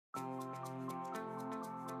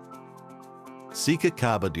Sika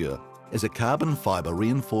CarboDur is a carbon fibre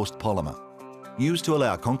reinforced polymer used to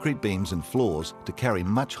allow concrete beams and floors to carry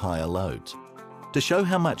much higher loads. To show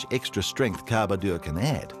how much extra strength CarboDur can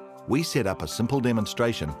add, we set up a simple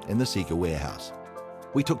demonstration in the Sika warehouse.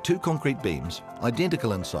 We took two concrete beams,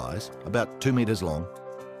 identical in size, about 2 metres long,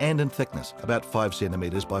 and in thickness, about 5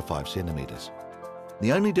 centimetres by 5 centimetres.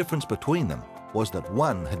 The only difference between them was that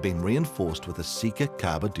one had been reinforced with a Sika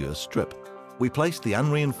CarboDur strip. We placed the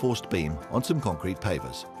unreinforced beam on some concrete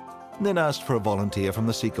pavers, and then asked for a volunteer from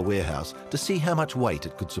the Sika warehouse to see how much weight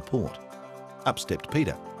it could support. Up stepped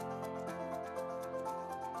Peter.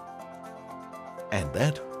 And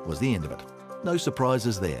that was the end of it. No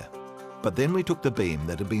surprises there. But then we took the beam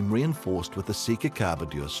that had been reinforced with the Sika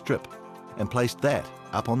CarboDur strip and placed that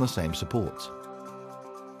up on the same supports.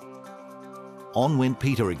 On went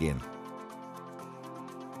Peter again.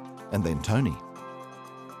 And then Tony.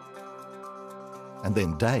 And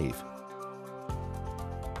then Dave.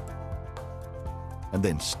 And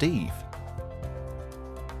then Steve.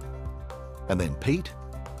 And then Pete.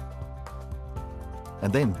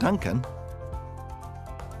 And then Duncan.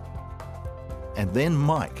 And then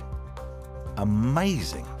Mike.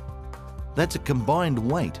 Amazing. That's a combined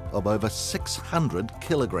weight of over 600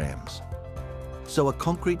 kilograms. So a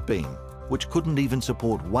concrete beam, which couldn't even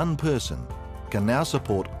support one person, can now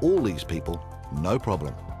support all these people, no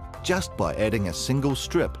problem, just by adding a single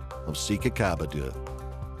strip of Sika CarboDur.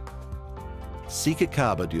 Sika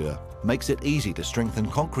CarboDur makes it easy to strengthen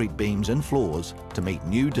concrete beams and floors to meet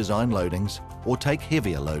new design loadings or take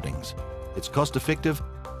heavier loadings. It's cost-effective,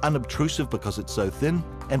 unobtrusive because it's so thin,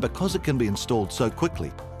 and because it can be installed so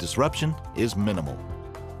quickly, disruption is minimal.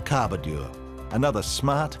 CarboDur, another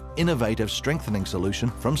smart, innovative strengthening solution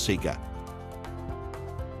from Sika.